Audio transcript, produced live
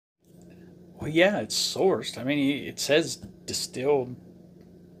Well, yeah, it's sourced. I mean, it says distilled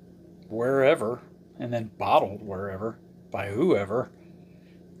wherever and then bottled wherever by whoever.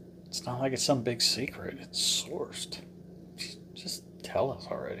 It's not like it's some big secret. It's sourced. Just tell us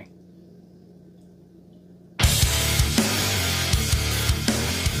already.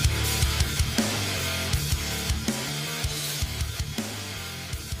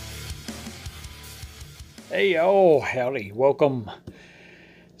 Hey, oh, howdy. Welcome.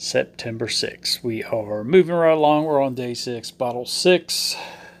 September 6th. We are moving right along. We're on day 6, bottle 6.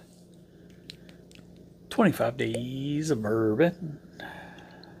 25 days of bourbon.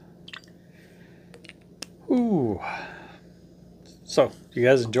 Ooh. So, you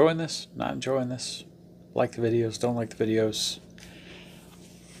guys enjoying this? Not enjoying this? Like the videos? Don't like the videos?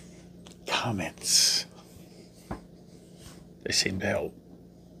 Comments. They seem to help.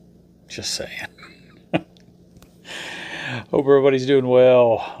 Just saying. Hope everybody's doing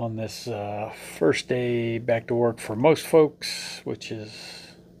well on this first day back to work for most folks, which is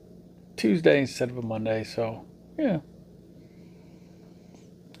Tuesday instead of a Monday. So, yeah,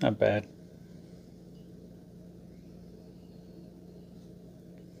 not bad.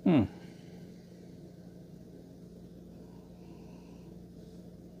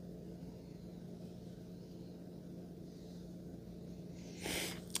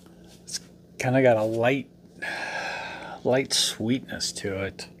 It's kind of got a light sweetness to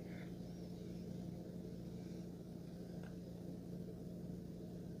it.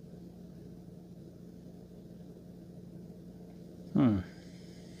 Not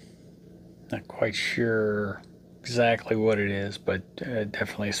quite sure exactly what it is, but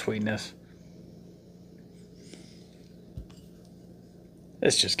definitely a sweetness.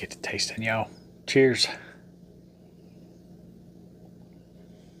 Let's just get to tasting, y'all. Cheers.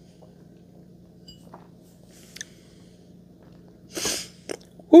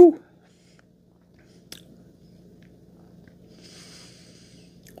 Woo!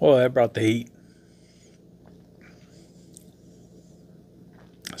 Well, that brought the heat.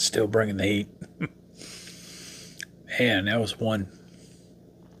 Still bringing the heat. Man, that was one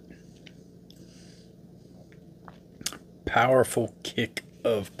powerful kick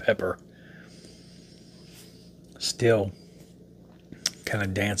of pepper. Still kind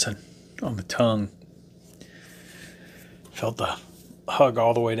of dancing on the tongue. Felt the hug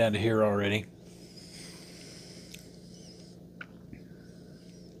all the way down to here already.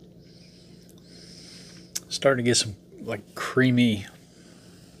 Starting to get some like creamy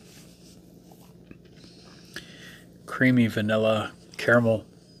vanilla caramel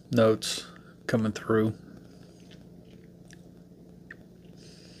notes coming through.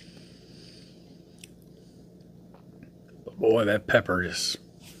 But boy, that pepper just,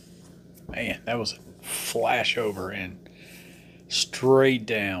 man, that was a flash over and straight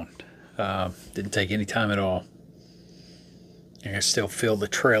down. Didn't take any time at all. I still feel the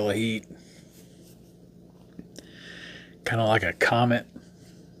trail of heat. Kind of like a comet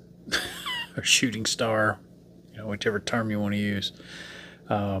or shooting star, whichever term you want to use.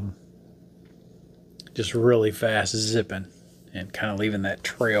 Just really fast zipping and kind of leaving that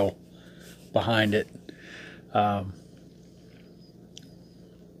trail behind it. I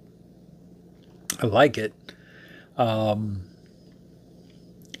like it.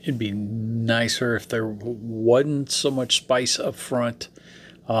 It'd be nicer if there wasn't so much spice up front,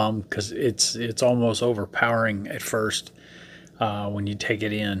 because it's almost overpowering at first when you take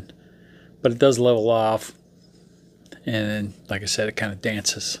it in. But it does level off, and then, like I said, it kind of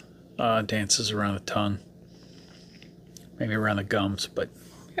dances around the tongue, maybe around the gums. But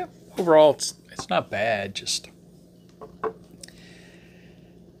yeah, overall, it's not bad. Just,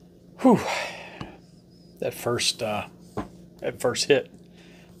 whew, that first hit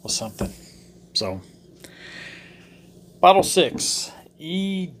was something. So, bottle 6,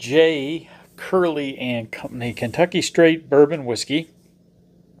 E.J. Curley and Company Kentucky Straight Bourbon Whiskey.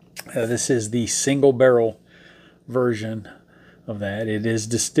 This is the single barrel version of that. It is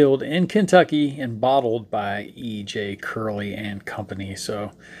distilled in Kentucky and bottled by E.J. Curley and Company.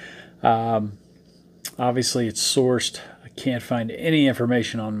 So, obviously, it's sourced. I can't find any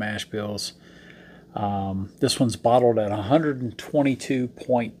information on mash bills. This one's bottled at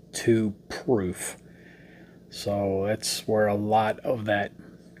 122.2 proof. So that's where a lot of that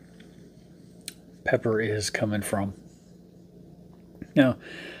pepper is coming from. Now,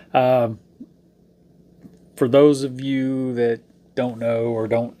 for those of you that don't know or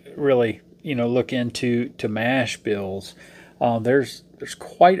don't really, look into mash bills, there's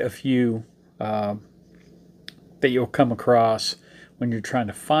quite a few that you'll come across when you're trying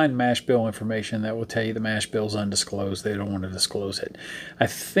to find mash bill information, that will tell you the mash bill is undisclosed. They don't want to disclose it. I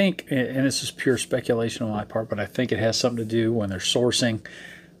think, and this is pure speculation on my part, but I think it has something to do when they're sourcing,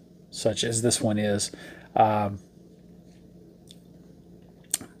 such as this one is,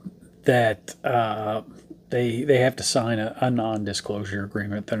 that they have to sign a non-disclosure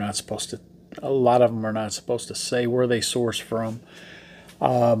agreement. They're not supposed to. A lot of them are not supposed to say where they source from.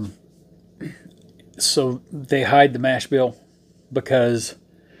 So they hide the mash bill, because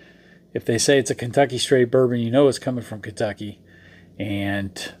if they say it's a Kentucky straight bourbon, you know it's coming from Kentucky.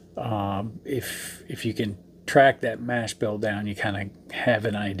 And if you can track that mash bill down, you kind of have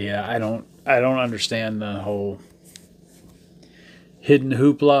an idea. I don't understand the whole hidden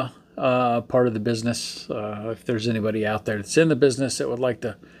hoopla part of the business. If there's anybody out there that's in the business that would like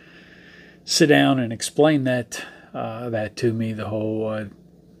to sit down and explain that to me, the whole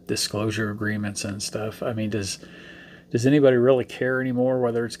disclosure agreements and stuff. I mean, does anybody really care anymore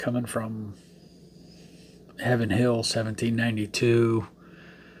whether it's coming from Heaven Hill, 1792,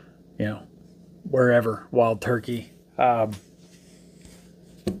 wherever, Wild Turkey?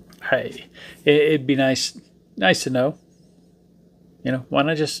 Hey, it'd be nice to know. Why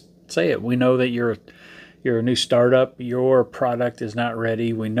not just say it? We know that you're a new startup. Your product is not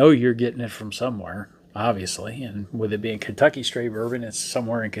ready. We know you're getting it from somewhere, obviously, and with it being Kentucky straight bourbon, it's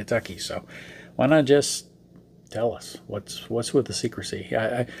somewhere in Kentucky. So why not just tell us what's with the secrecy?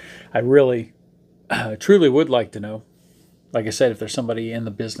 I really truly would like to know. Like I said, if there's somebody in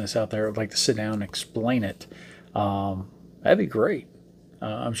the business out there who would like to sit down and explain it, that'd be great.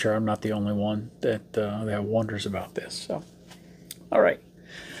 I'm sure I'm not the only one that wonders about this. So, all right.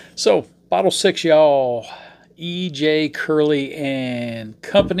 So, bottle 6, y'all. E.J. Curley and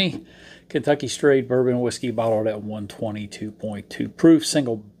Company, Kentucky straight bourbon whiskey, bottled at 122.2 proof,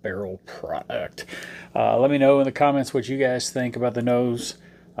 single barrel product. Let me know in the comments what you guys think about the nose,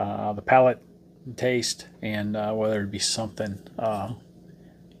 the palate, taste, and whether it'd be something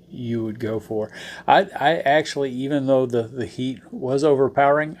you would go for. I actually, even though the heat was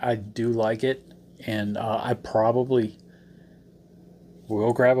overpowering, I do like it, and I probably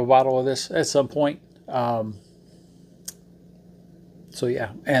will grab a bottle of this at some point. So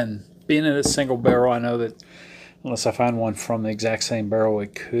yeah, and being in a single barrel, I know that unless I find one from the exact same barrel,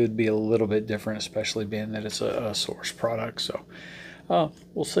 it could be a little bit different, especially being that it's a source product. So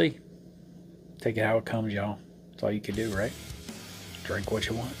we'll see. Take it how it comes, y'all. That's all you can do, right? Drink what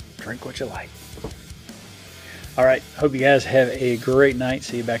you want. Drink what you like. All right. Hope you guys have a great night.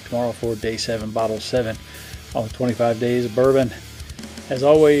 See you back tomorrow for day 7, bottle 7 on 25 days of bourbon. As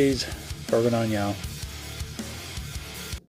always, bourbon on y'all.